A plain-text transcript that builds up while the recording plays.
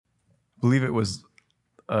believe it was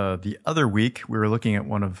the other week, we were looking at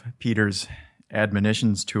one of Peter's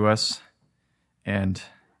admonitions to us. And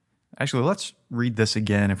actually, let's read this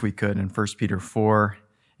again, if we could, in 1 Peter 4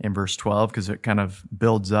 and verse 12, because it kind of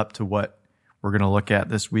builds up to what we're going to look at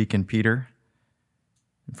this week in Peter.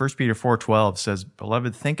 1 Peter 4:12 says,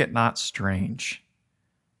 "Beloved, think it not strange."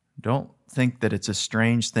 Don't think that it's a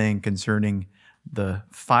strange thing concerning the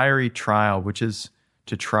fiery trial, which is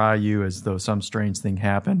to try you as though some strange thing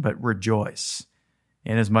happened, but rejoice,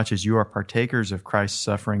 inasmuch as you are partakers of Christ's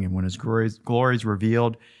suffering, and when his glory is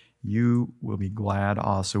revealed, you will be glad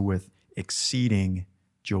also with exceeding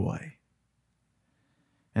joy.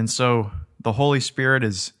 And so the Holy Spirit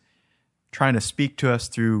is trying to speak to us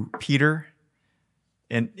through Peter.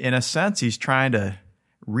 And in a sense, he's trying to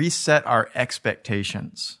reset our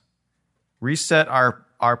expectations, reset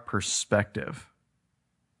our perspective.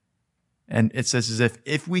 And it says as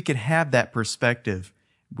if we could have that perspective,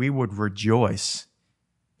 we would rejoice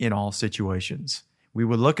in all situations. We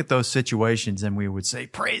would look at those situations and we would say,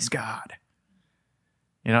 praise God.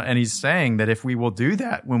 You know, and he's saying that if we will do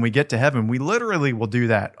that, when we get to heaven, we literally will do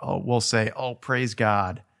that. We'll say, oh, praise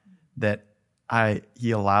God that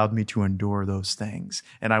he allowed me to endure those things.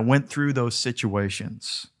 And I went through those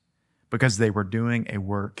situations because they were doing a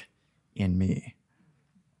work in me.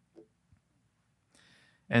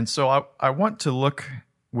 And so I want to look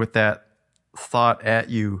with that thought at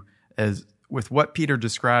you as with what Peter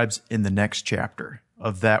describes in the next chapter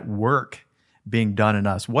of that work being done in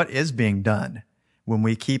us. What is being done when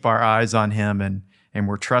we keep our eyes on him and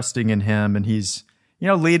we're trusting in him, and he's,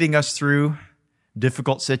 leading us through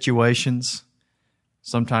difficult situations,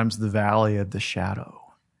 sometimes the valley of the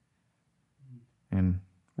shadow. And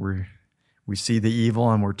we see the evil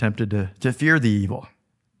and we're tempted to fear the evil.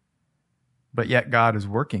 But yet God is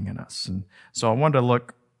working in us. And so I wanted to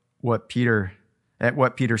look at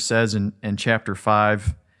what Peter says in chapter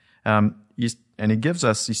 5. He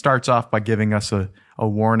starts off by giving us a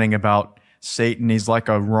warning about Satan. He's like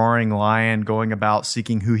a roaring lion going about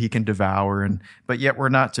seeking who he can devour. But yet we're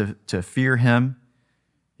not to fear him,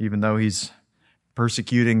 even though he's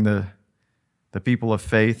persecuting the people of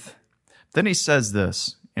faith. Then he says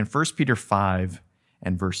this in 1 Peter 5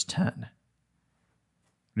 and verse 10.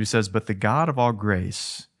 He says, "But the God of all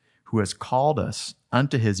grace, who has called us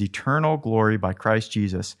unto his eternal glory by Christ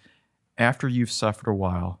Jesus, after you've suffered a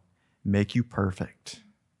while, make you perfect,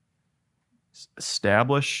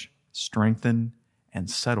 establish, strengthen, and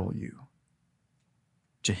settle you.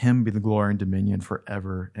 To him be the glory and dominion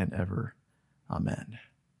forever and ever. Amen."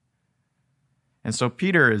 And so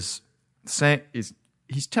Peter is saying,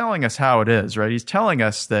 he's telling us how it is, right? He's telling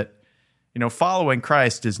us that, following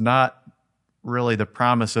Christ is not really the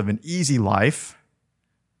promise of an easy life,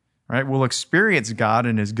 right? We'll experience God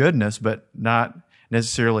and his goodness, but not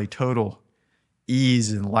necessarily total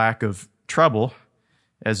ease and lack of trouble,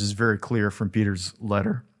 as is very clear from Peter's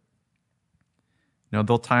letter. There'll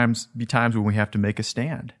be times when we have to make a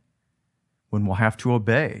stand, when we'll have to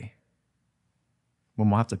obey,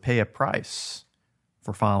 when we'll have to pay a price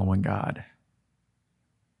for following God.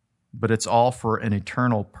 But it's all for an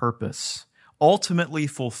eternal purpose, ultimately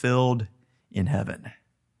fulfilled in heaven,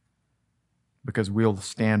 because we'll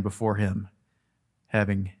stand before him,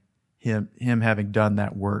 having done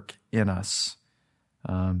that work in us.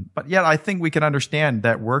 But yet I think we can understand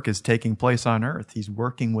that work is taking place on earth. He's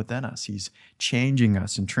working within us. He's changing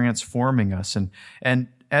us and transforming us. And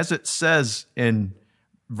as it says in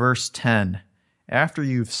verse 10, after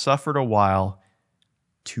you've suffered a while,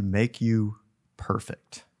 to make you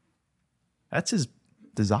perfect. That's his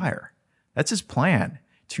desire. That's his plan,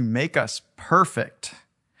 to make us perfect.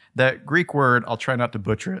 That Greek word, I'll try not to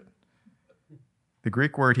butcher it. The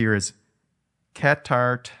Greek word here is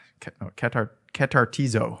katartizo.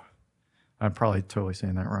 I'm probably totally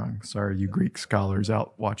saying that wrong. Sorry, you Greek scholars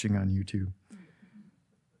out watching on YouTube.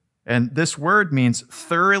 And this word means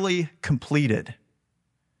thoroughly completed.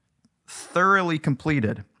 Thoroughly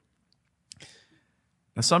completed.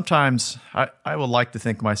 Now, sometimes I would like to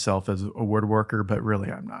think myself as a woodworker, but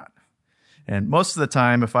really I'm not. And most of the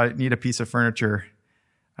time, if I need a piece of furniture,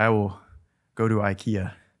 I will go to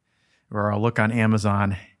IKEA, or I'll look on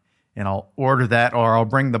Amazon and I'll order that, or I'll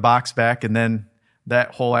bring the box back, and then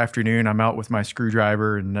that whole afternoon I'm out with my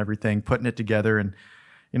screwdriver and everything, putting it together. And,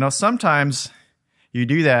 sometimes you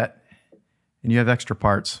do that and you have extra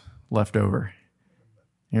parts left over. And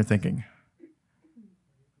you're thinking,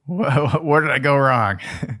 where did I go wrong?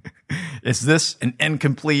 Is this an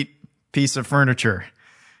incomplete piece of furniture?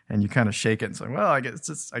 And you kind of shake it and say, well, I guess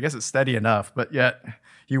it's steady enough. But yet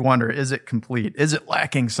you wonder, is it complete? Is it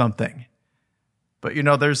lacking something? But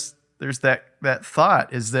there's there's that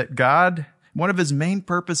thought is that God, one of his main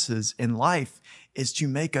purposes in life is to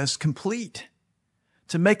make us complete,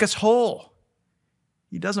 to make us whole.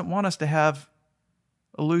 He doesn't want us to have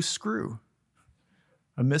a loose screw,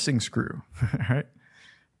 a missing screw, right?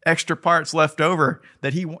 Extra parts left over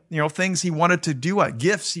that things he wanted to do,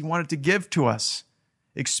 gifts he wanted to give to us,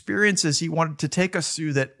 experiences he wanted to take us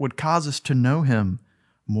through that would cause us to know him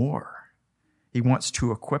more. He wants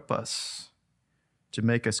to equip us to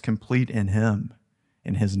make us complete in him,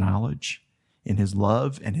 in his knowledge, in his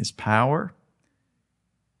love and his power,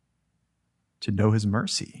 to know his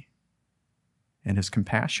mercy and his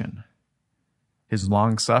compassion, his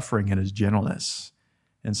long suffering and his gentleness.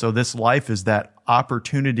 And so this life is that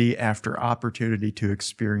opportunity after opportunity to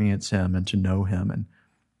experience him and to know him, and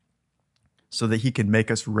so that he can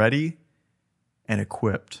make us ready and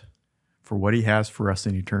equipped for what he has for us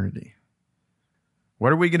in eternity.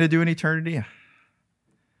 What are we going to do in eternity?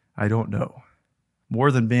 I don't know.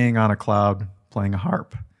 More than being on a cloud playing a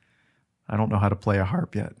harp. I don't know how to play a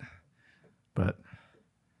harp yet, but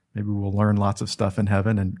maybe we'll learn lots of stuff in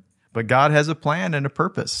heaven. But God has a plan and a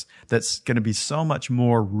purpose that's going to be so much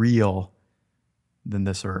more real than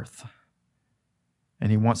this earth.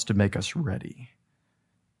 And he wants to make us ready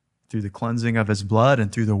through the cleansing of his blood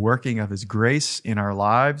and through the working of his grace in our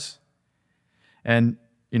lives. And,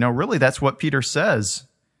 really that's what Peter says.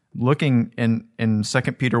 Looking in 2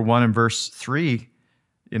 Peter 1 and verse 3,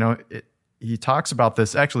 he talks about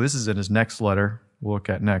this. Actually, this is in his next letter we'll look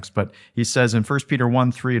at next. But he says in 1 Peter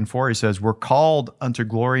 1, 3 and 4, he says, we're called unto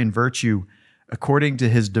glory and virtue according to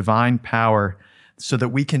his divine power, so that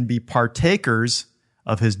we can be partakers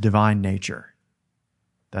of his divine nature.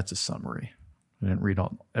 That's a summary. I didn't read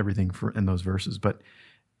everything in those verses, but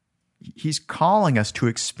he's calling us to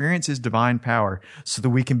experience his divine power so that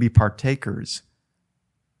we can be partakers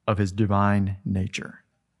of his divine nature.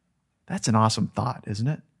 That's an awesome thought, isn't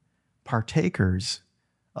it? Partakers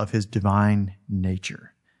of his divine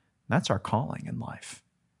nature. That's our calling in life.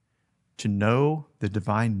 To know the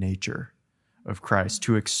divine nature of Christ,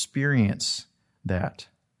 to experience that.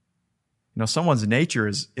 Someone's nature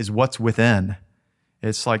is what's within.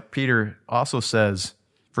 It's like Peter also says,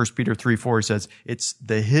 1 Peter 3:4, he says, it's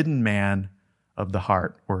the hidden man of the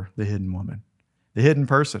heart, or the hidden woman, the hidden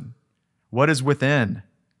person. What is within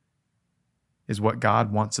is what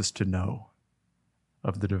God wants us to know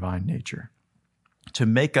of the divine nature, to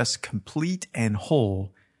make us complete and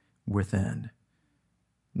whole within,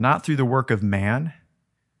 not through the work of man,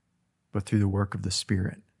 but through the work of the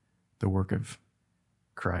Spirit, the work of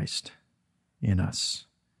Christ in us,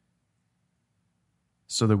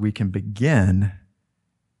 so that we can begin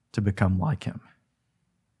to become like him.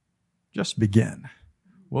 Just begin.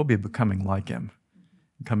 We'll be becoming like him,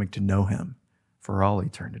 coming to know him for all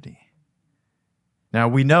eternity. Now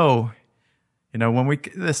we know, when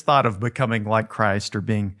this thought of becoming like Christ or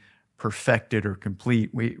being perfected or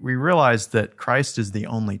complete, we realize that Christ is the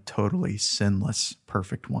only totally sinless,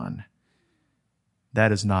 perfect one.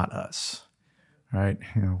 That is not us, right?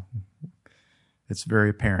 It's very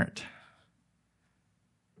apparent.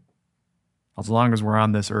 As long as we're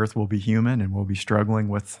on this earth, we'll be human and we'll be struggling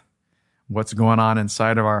with what's going on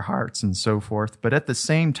inside of our hearts and so forth. But at the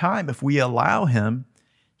same time, if we allow him,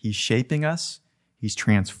 he's shaping us, he's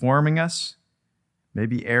transforming us.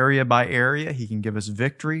 Maybe area by area, he can give us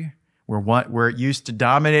victory. Where it used to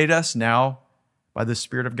dominate us, now by the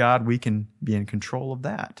Spirit of God, we can be in control of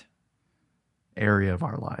that area of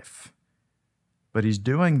our life. But he's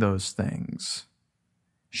doing those things,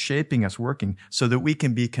 shaping us, working, so that we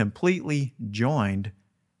can be completely joined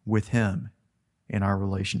with him in our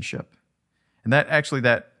relationship. And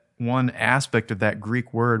that one aspect of that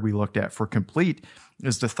Greek word we looked at for complete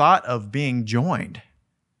is the thought of being joined,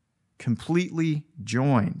 completely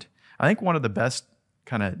joined. I think one of the best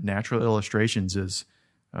kind of natural illustrations is,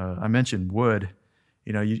 I mentioned wood.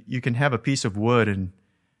 You can have a piece of wood, and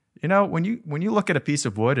when you look at a piece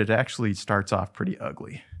of wood, it actually starts off pretty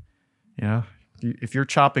ugly. If you're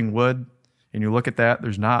chopping wood and you look at that,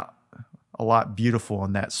 there's not a lot beautiful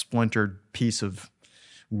in that splintered piece of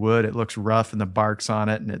wood. It looks rough and the bark's on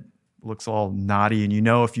it and it looks all knotty. And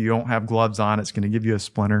if you don't have gloves on, it's going to give you a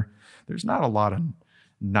splinter. There's not a lot of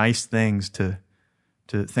nice things to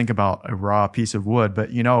think about a raw piece of wood. But,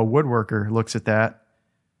 a woodworker looks at that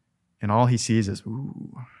and all he sees is,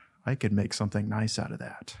 ooh, I could make something nice out of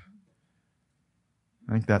that.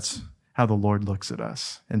 I think that's how the Lord looks at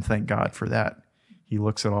us, and thank God for that. He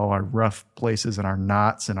looks at all our rough places and our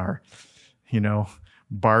knots and our,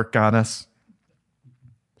 bark on us.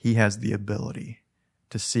 He has the ability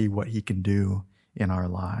to see what he can do in our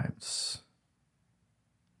lives.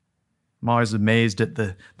 I'm always amazed at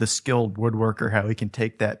the skilled woodworker, how he can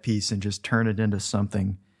take that piece and just turn it into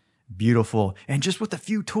something beautiful, and just with a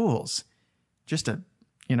few tools, just a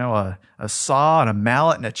saw and a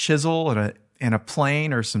mallet and a chisel and a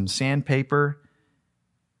plane or some sandpaper.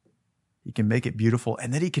 He can make it beautiful,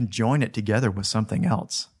 and then he can join it together with something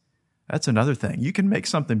else. That's another thing. You can make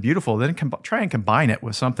something beautiful, then try and combine it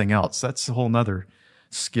with something else. That's a whole nother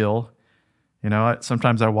skill.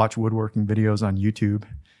 Sometimes I watch woodworking videos on YouTube,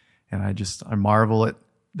 and I marvel at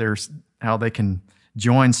how they can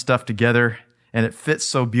join stuff together, and it fits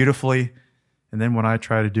so beautifully. And then when I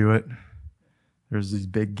try to do it, there's these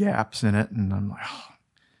big gaps in it, and I'm like,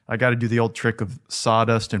 I got to do the old trick of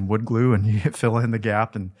sawdust and wood glue, and you fill in the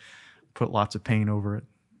gap and put lots of paint over it.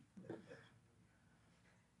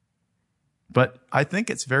 But I think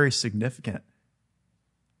it's very significant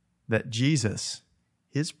that Jesus,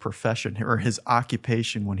 his profession or his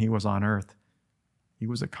occupation when he was on earth, he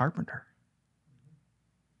was a carpenter.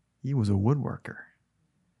 He was a woodworker.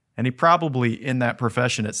 And he probably, in that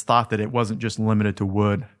profession, it's thought that it wasn't just limited to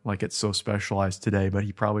wood like it's so specialized today, but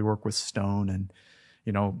he probably worked with stone and,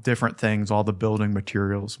 different things, all the building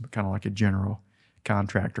materials, kind of like a general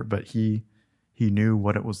contractor. But he knew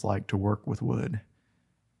what it was like to work with wood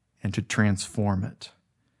and to transform it.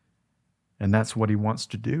 And that's what he wants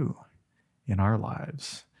to do in our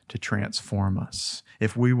lives, to transform us,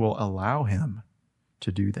 if we will allow him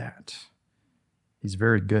to do that. He's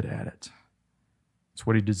very good at it. It's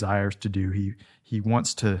what he desires to do. He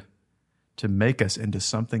wants to make us into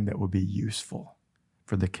something that will be useful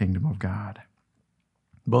for the kingdom of God,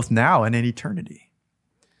 both now and in eternity.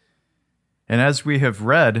 And as we have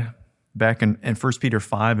read back in 1 Peter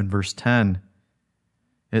 5 and verse 10,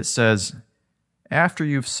 it says, after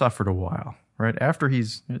you've suffered a while, right? After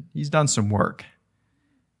he's done some work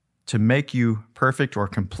to make you perfect or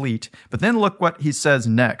complete. But then look what he says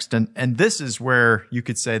next. And this is where you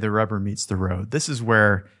could say the rubber meets the road. This is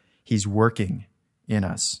where he's working in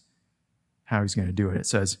us, how he's going to do it. It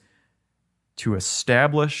says, to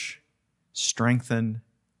establish, strengthen,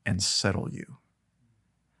 and settle you.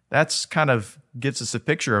 That's kind of gives us a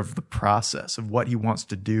picture of the process of what he wants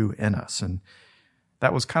to do in us. And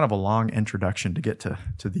that was kind of a long introduction to get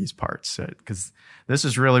to these parts, because this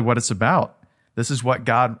is really what it's about. This is what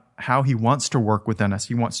God, how he wants to work within us.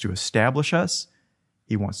 He wants to establish us,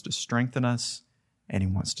 he wants to strengthen us, and he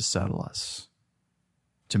wants to settle us,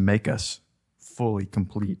 to make us fully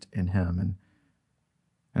complete in him.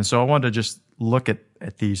 And so I wanted to just look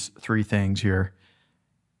at these three things here.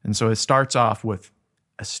 And so it starts off with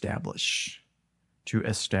establish, to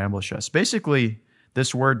establish us. Basically,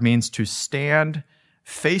 this word means to stand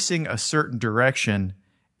facing a certain direction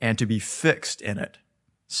and to be fixed in it,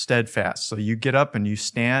 steadfast. So you get up and you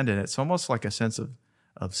stand, and it's almost like a sense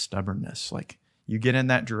of stubbornness. Like you get in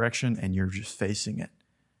that direction and you're just facing it,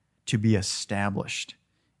 to be established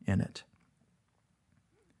in it.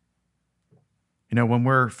 When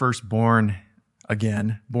we're first born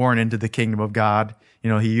into the kingdom of God,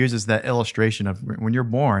 he uses that illustration of when you're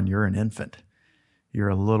born, you're an infant. You're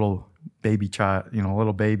a little baby child, a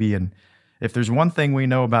little baby. And if there's one thing we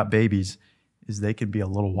know about babies, is they can be a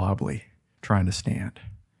little wobbly trying to stand.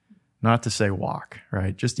 Not to say walk,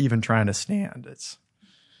 right? Just even trying to stand.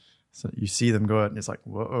 So you see them go out and it's like,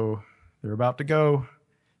 whoa, they're about to go.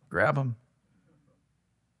 Grab them.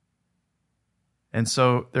 And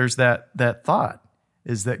so there's that thought,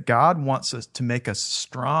 is that God wants us to make us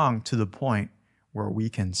strong to the point where we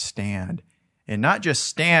can stand. And not just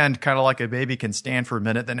stand kind of like a baby can stand for a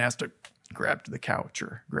minute, then has to grab to the couch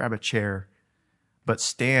or grab a chair, but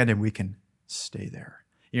stand and we can stay there.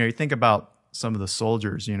 You think about some of the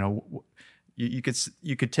soldiers, you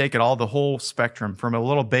could take it all, the whole spectrum, from a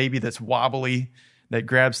little baby that's wobbly, that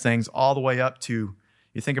grabs things, all the way up to,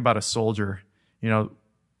 you think about a soldier. Sarah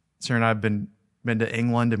and I have been to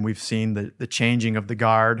England, and we've seen the changing of the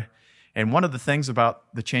guard. And one of the things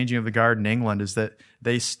about the changing of the guard in England is that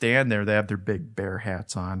they stand there, they have their big bear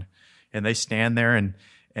hats on, and they stand there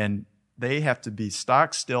and they have to be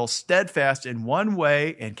stock still, steadfast in one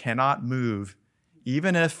way, and cannot move.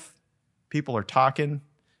 Even if people are taking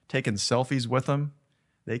selfies with them,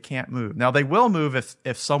 they can't move. Now, they will move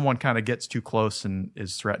if someone kind of gets too close and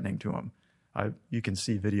is threatening to them. You can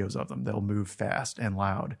see videos of them. They'll move fast and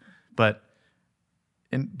loud. But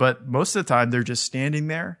most of the time, they're just standing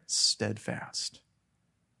there, steadfast,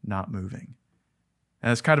 not moving.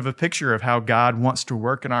 And it's kind of a picture of how God wants to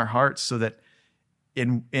work in our hearts, so that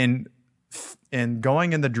in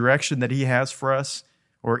going in the direction that he has for us,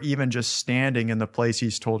 or even just standing in the place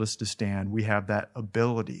he's told us to stand, we have that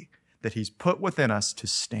ability that he's put within us to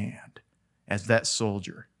stand as that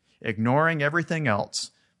soldier, ignoring everything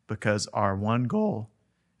else, because our one goal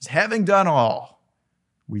is, having done all,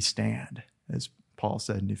 we stand, as Paul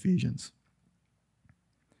said in Ephesians,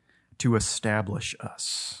 to establish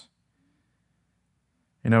us.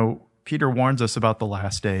 You know, Peter warns us about the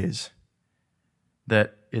last days,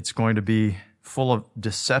 that it's going to be full of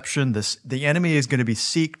deception. The enemy is going to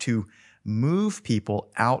seek to move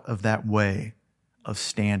people out of that way of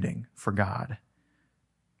standing for God,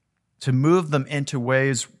 to move them into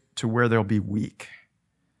ways to where they'll be weak.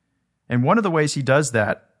 And one of the ways he does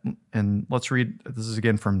that, and let's read, this is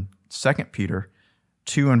again from 2 Peter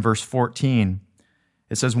 2 and verse 14.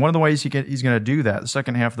 It says, one of the ways he's going to do that, the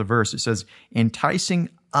second half of the verse, it says, enticing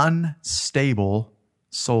unstable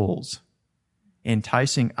souls.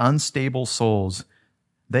 Enticing unstable souls.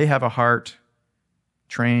 They have a heart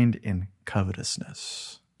trained in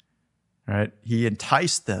covetousness. Right? He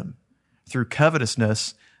enticed them through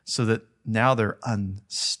covetousness so that now they're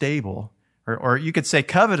unstable. Or you could say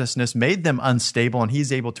covetousness made them unstable, and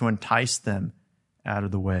he's able to entice them out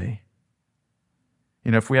of the way.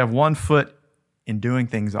 You know, if we have one foot in doing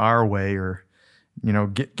things our way, or, you know,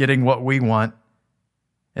 getting what we want,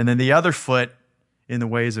 and then the other foot in the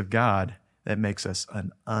ways of God, that makes us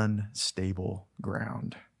an unstable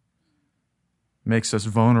ground. Makes us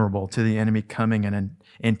vulnerable to the enemy coming and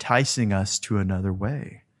enticing us to another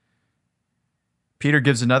way. Peter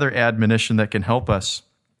gives another admonition that can help us.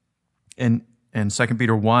 In 2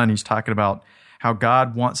 Peter 1, he's talking about how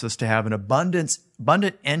God wants us to have an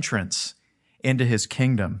abundant entrance into his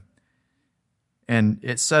kingdom. And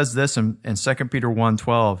it says this in 2 Peter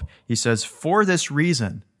 1:12. He says, for this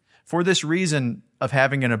reason of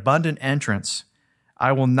having an abundant entrance,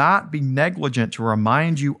 I will not be negligent to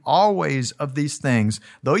remind you always of these things,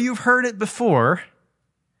 though you've heard it before,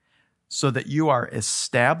 so that you are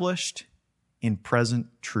established in present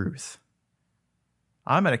truth.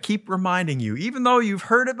 I'm going to keep reminding you, even though you've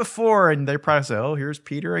heard it before, and they probably say, oh, here's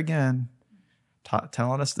Peter again,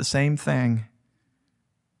 telling us the same thing.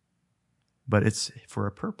 But it's for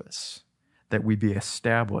a purpose, that we be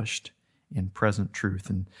established in present truth.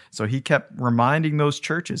 And so he kept reminding those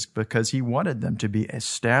churches because he wanted them to be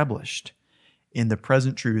established in the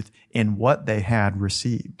present truth, in what they had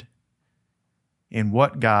received, in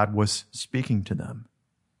what God was speaking to them,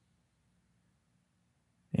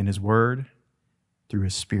 in his word, through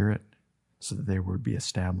his Spirit, so that they would be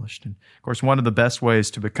established. And of course, one of the best ways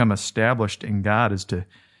to become established in God is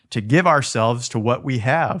to give ourselves to what we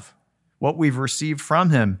have, what we've received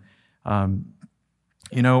from him.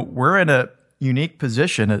 You know, we're in a unique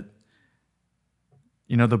position.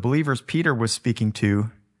 You know, the believers Peter was speaking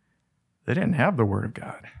to, they didn't have the Word of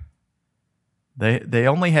God. They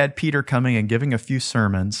only had Peter coming and giving a few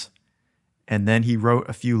sermons, and then he wrote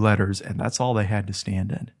a few letters, and that's all they had to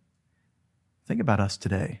stand in. Think about us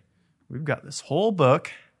today. We've got this whole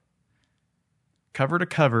book, cover to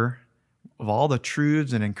cover, of all the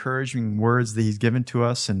truths and encouraging words that he's given to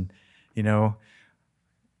us, and, you know,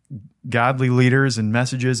 godly leaders and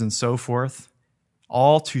messages and so forth,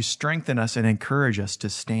 all to strengthen us and encourage us to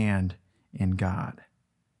stand in God.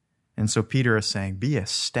 And so Peter is saying, be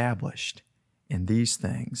established in these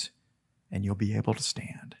things, and you'll be able to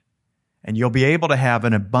stand. And you'll be able to have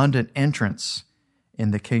an abundant entrance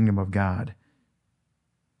in the kingdom of God.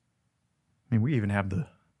 I mean, we even have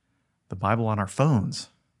the Bible on our phones.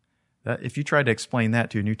 That, if you tried to explain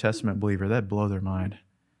that to a New Testament believer, that'd blow their mind.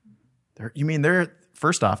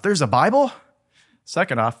 First off, there's a Bible?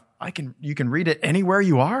 Second off, you can read it anywhere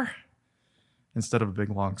you are? Instead of a big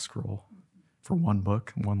long scroll for one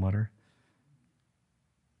book, one letter.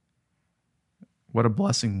 What a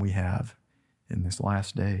blessing we have in these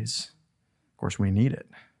last days. Of course, we need it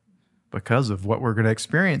because of what we're going to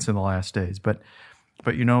experience in the last days. But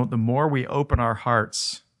you know, the more we open our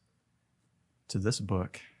hearts to this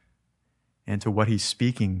book and to what he's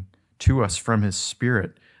speaking to us from his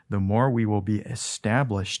Spirit, the more we will be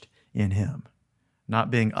established in him,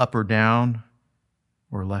 not being up or down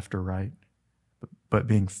or left or right, but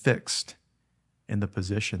being fixed in the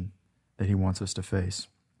position that he wants us to face.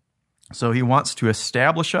 So he wants to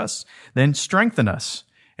establish us, then strengthen us.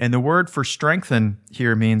 And the word for strengthen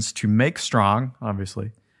here means to make strong,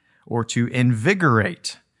 obviously, or to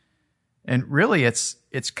invigorate. And really, it's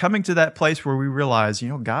coming to that place where we realize, you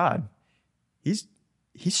know, God, He's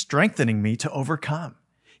strengthening me to overcome.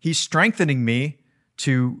 He's strengthening me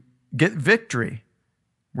to get victory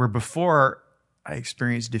where before I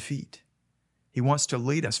experienced defeat. He wants to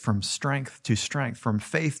lead us from strength to strength, from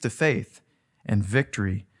faith to faith, and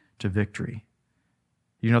victory to victory.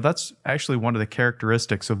 You know, that's actually one of the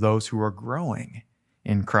characteristics of those who are growing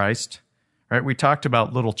in Christ, right? We talked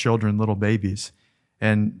about little children, little babies.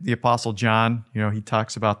 And the Apostle John, he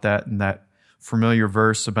talks about that in that familiar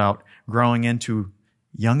verse about growing into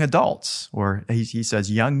young adults, or he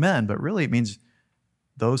says young men, but really it means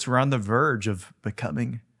those who are on the verge of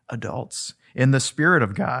becoming adults in the Spirit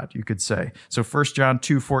of God, you could say. So 1 John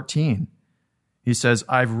 2:14, he says,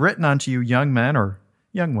 I've written unto you young men or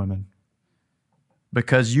young women,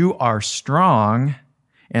 because you are strong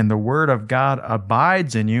and the word of God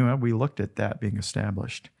abides in you. And we looked at that being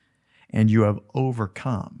established. And you have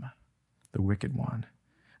overcome the wicked one.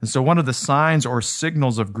 And so one of the signs or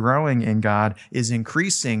signals of growing in God is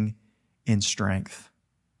increasing in strength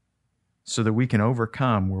so that we can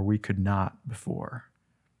overcome where we could not before.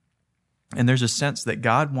 And there's a sense that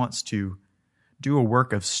God wants to do a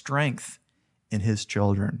work of strength in his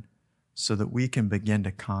children so that we can begin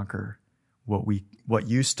to conquer what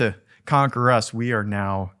used to conquer us, we are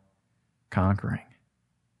now conquering.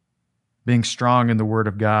 Being strong in the word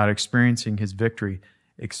of God, experiencing his victory,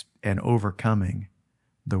 and overcoming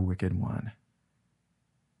the wicked one,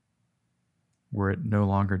 where it no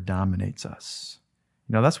longer dominates us.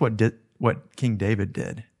 That's what King David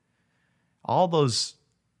did. All those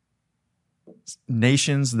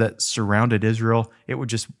nations that surrounded Israel, it would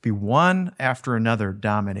just be one after another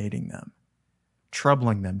dominating them,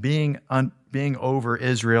 troubling them, being over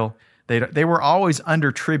Israel. They were always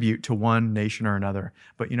under tribute to one nation or another.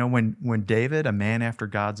 But when David, a man after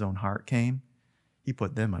God's own heart, came, he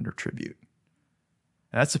put them under tribute.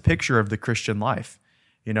 That's a picture of the Christian life.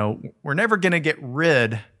 We're never going to get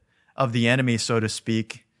rid of the enemy, so to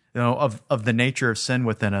speak, of the nature of sin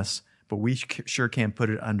within us, but we sure can put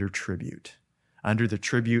it under tribute, under the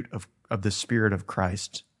tribute of the Spirit of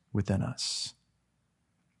Christ within us.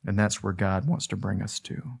 And that's where God wants to bring us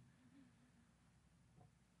to.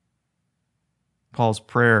 Paul's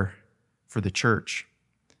prayer for the church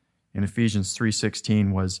in Ephesians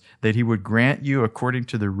 3:16 was that he would grant you, according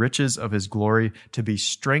to the riches of his glory, to be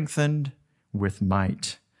strengthened with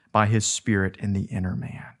might by his Spirit in the inner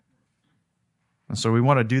man. And so we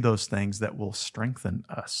want to do those things that will strengthen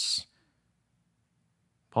us.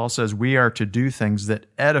 Paul says we are to do things that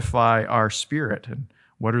edify our spirit. And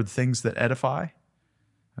what are the things that edify?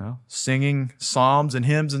 Well, singing psalms and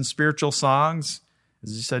hymns and spiritual songs,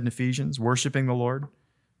 as he said in Ephesians, worshiping the Lord.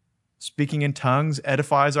 Speaking in tongues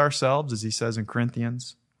edifies ourselves, as he says in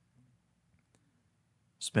Corinthians.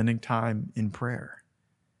 Spending time in prayer.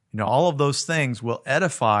 All of those things will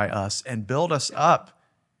edify us and build us up.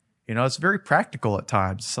 It's very practical at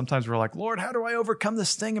times. Sometimes we're like, Lord, how do I overcome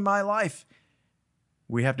this thing in my life?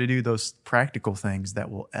 We have to do those practical things that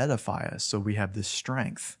will edify us so we have the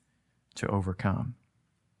strength to overcome.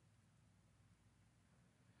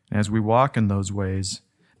 And as we walk in those ways,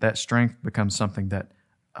 that strength becomes something that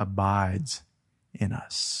abides in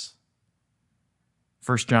us.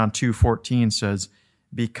 1 John 2:14 says,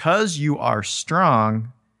 because you are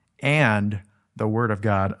strong and the word of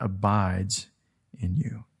God abides in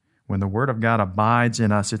you. When the word of God abides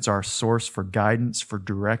in us, it's our source for guidance, for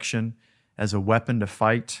direction, as a weapon to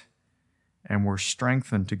fight, and we're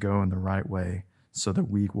strengthened to go in the right way so that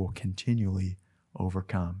we will continually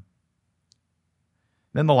overcome.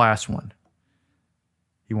 Then the last one.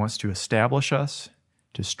 He wants to establish us,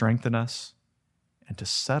 to strengthen us, and to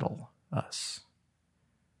settle us.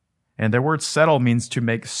 And the word settle means to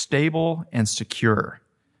make stable and secure.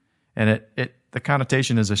 And the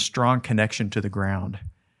connotation is a strong connection to the ground,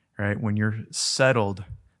 right? When you're settled,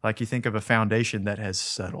 like you think of a foundation that has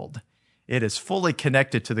settled. It is fully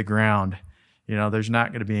connected to the ground. There's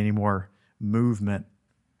not going to be any more movement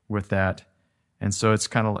with that. And so it's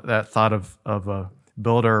kind of that thought of a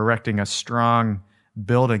builder erecting a strong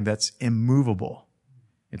building that's immovable.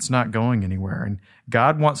 It's not going anywhere. And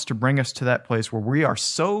God wants to bring us to that place where we are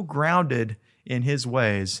so grounded in his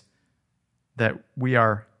ways that we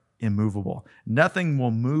are immovable. Nothing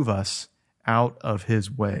will move us out of his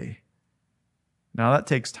way. Now that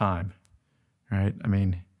takes time, right?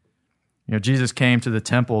 Jesus came to the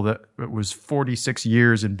temple that was 46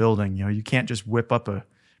 years in building. You can't just whip up a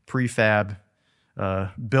prefab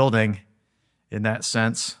building in that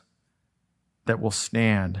sense that will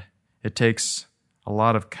stand. It takes a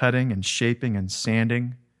lot of cutting and shaping and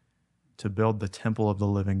sanding to build the temple of the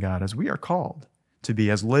living God, as we are called to be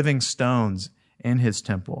as living stones in his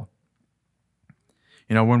temple.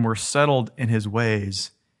 When we're settled in his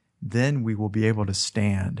ways, then we will be able to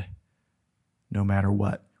stand no matter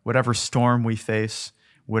what. Whatever storm we face,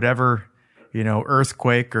 whatever,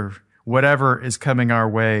 earthquake or whatever is coming our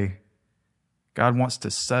way, God wants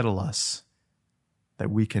to settle us that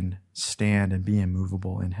we can stand and be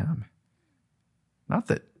immovable in him. Not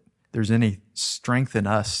that there's any strength in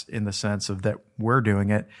us in the sense of that we're doing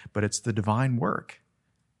it, but it's the divine work.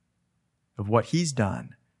 of what he's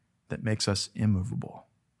done that makes us immovable.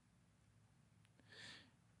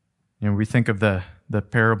 We think of the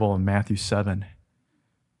parable in Matthew 7.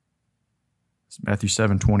 It's Matthew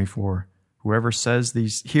 7:24. Whoever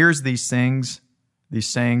hears these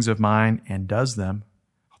sayings of mine and does them,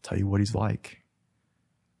 I'll tell you what he's like.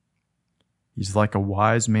 He's like a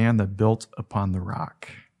wise man that built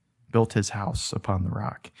his house upon the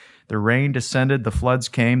rock. The rain descended, the floods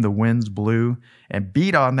came, the winds blew and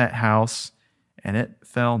beat on that house, and it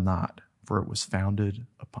fell not, for it was founded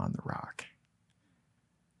upon the rock.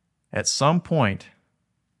 At some point,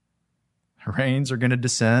 the rains are going to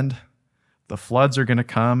descend, the floods are going to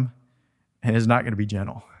come, and it's not going to be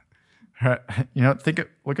gentle.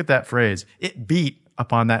 Look at that phrase. It beat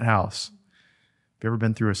upon that house. Have you ever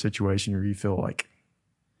been through a situation where you feel like,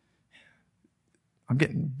 I'm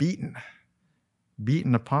getting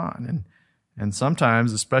beaten upon? And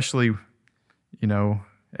sometimes, especially,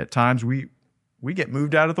 at times we get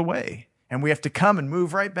moved out of the way and we have to come and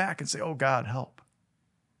move right back and say, oh God, help.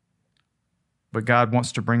 But God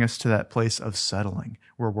wants to bring us to that place of settling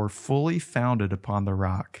where we're fully founded upon the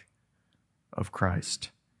rock of Christ.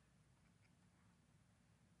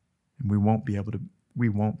 And we won't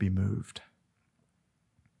be moved.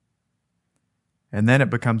 And then it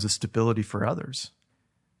becomes a stability for others.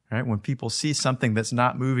 Right? When people see something that's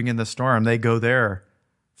not moving in the storm, they go there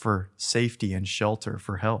for safety and shelter,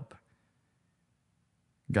 for help.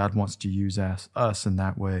 God wants to use us in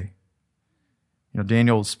that way.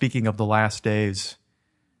 Daniel, speaking of the last days,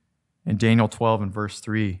 in Daniel 12 and verse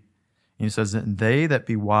 3, he says, and they that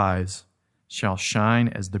be wise shall shine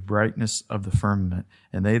as the brightness of the firmament,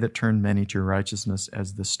 and they that turn many to righteousness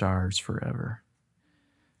as the stars forever.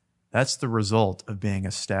 That's the result of being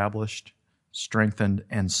established, strengthened,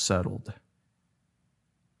 and settled.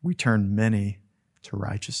 We turn many to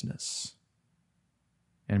righteousness,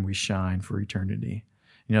 and we shine for eternity.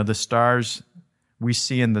 The stars we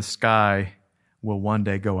see in the sky will one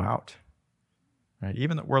day go out. Right?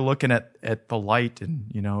 Even that we're looking at the light, and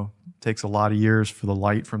it takes a lot of years for the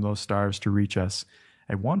light from those stars to reach us.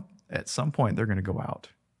 At some point, they're going to go out.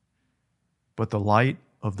 But the light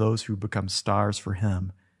of those who become stars for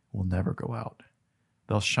him will never go out.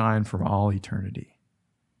 They'll shine from all eternity.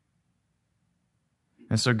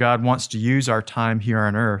 And so God wants to use our time here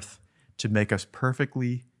on earth to make us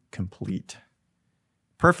perfectly complete,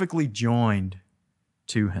 perfectly joined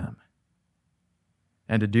to him.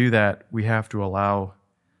 And to do that, we have to allow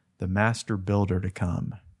the master builder to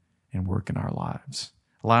come and work in our lives.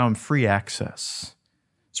 Allow him free access.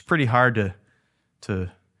 It's pretty hard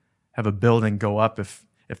to have a building go up if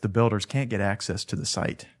the builders can't get access to the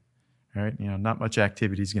site. Right? Not much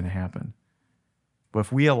activity is going to happen. But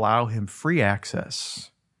if we allow him free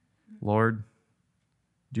access, Lord,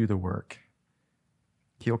 do the work.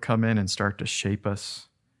 He'll come in and start to shape us,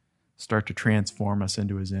 start to transform us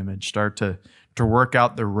into his image, start to work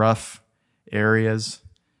out the rough areas.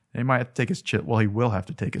 He might have to take his he will have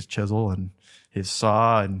to take his chisel and his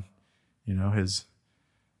saw and, his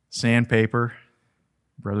sandpaper,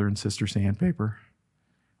 brother and sister sandpaper,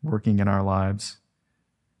 working in our lives.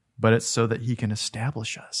 But it's so that he can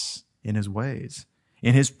establish us in his ways,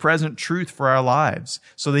 in his present truth for our lives,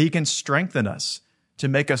 so that he can strengthen us to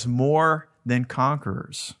make us more than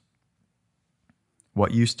conquerors.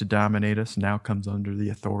 What used to dominate us now comes under the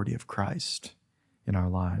authority of Christ in our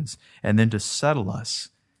lives, and then to settle us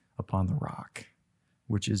upon the rock,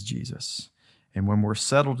 which is Jesus. And when we're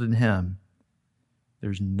settled in him,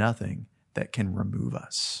 there's nothing that can remove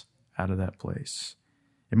us out of that place.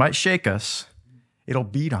 It might shake us. It'll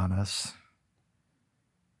beat on us.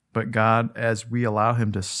 But God, as we allow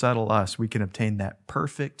him to settle us, we can obtain that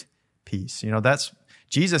perfect peace.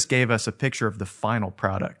 Jesus gave us a picture of the final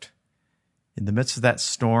product. In the midst of that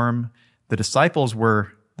storm, the disciples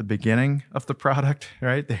were the beginning of the product,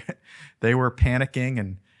 right? They were panicking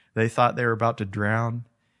and they thought they were about to drown.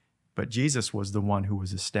 But Jesus was the one who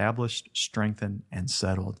was established, strengthened, and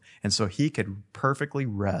settled. And so he could perfectly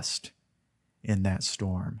rest in that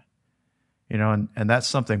storm. And that's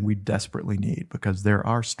something we desperately need, because there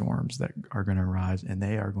are storms that are going to arise and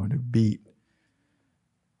they are going to beat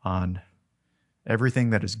on everything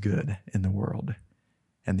that is good in the world.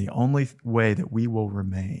 And the only way that we will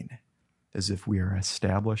remain is if we are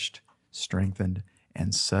established, strengthened,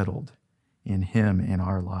 and settled in him in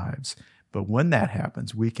our lives. But when that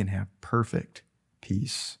happens, we can have perfect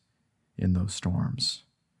peace in those storms.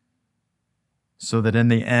 So that in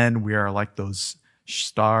the end, we are like those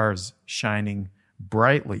stars shining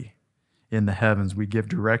brightly in the heavens. We give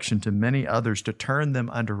direction to many others to turn them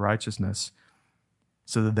unto righteousness,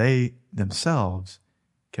 so that they themselves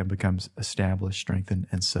can become established, strengthened,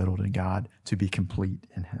 and settled in God to be complete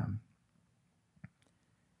in him.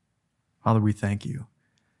 Father, we thank you.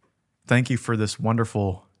 Thank you for this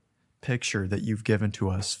wonderful picture that you've given to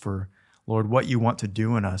us for, Lord, what you want to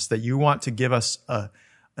do in us, that you want to give us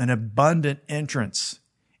an abundant entrance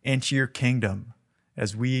into your kingdom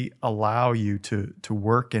as we allow you to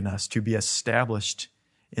work in us, to be established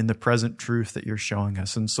in the present truth that you're showing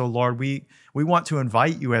us. And so, Lord, we want to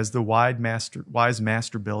invite you as the wise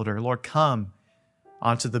master builder. Lord, come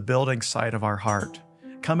onto the building site of our heart.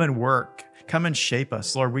 Come and work. Come and shape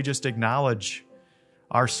us. Lord, we just acknowledge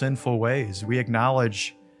our sinful ways. We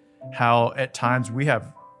acknowledge how at times we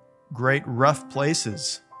have great rough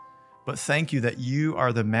places. But thank you that you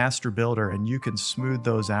are the master builder and you can smooth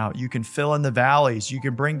those out. You can fill in the valleys. You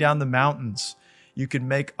can bring down the mountains. You can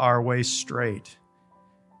make our way straight.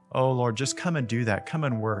 Oh, Lord, just come and do that. Come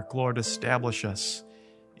and work. Lord, establish us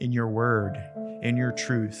in your word, in your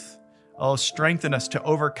truth. Oh, strengthen us to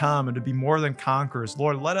overcome and to be more than conquerors.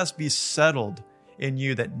 Lord, let us be settled in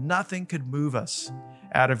you that nothing could move us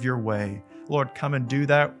out of your way. Lord, come and do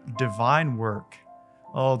that divine work.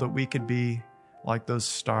 Oh, that we could be like those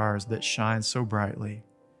stars that shine so brightly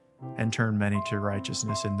and turn many to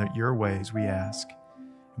righteousness in your ways, we ask.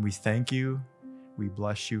 And we thank you. We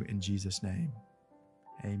bless you in Jesus' name.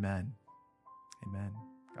 Amen. Amen.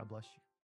 God bless you.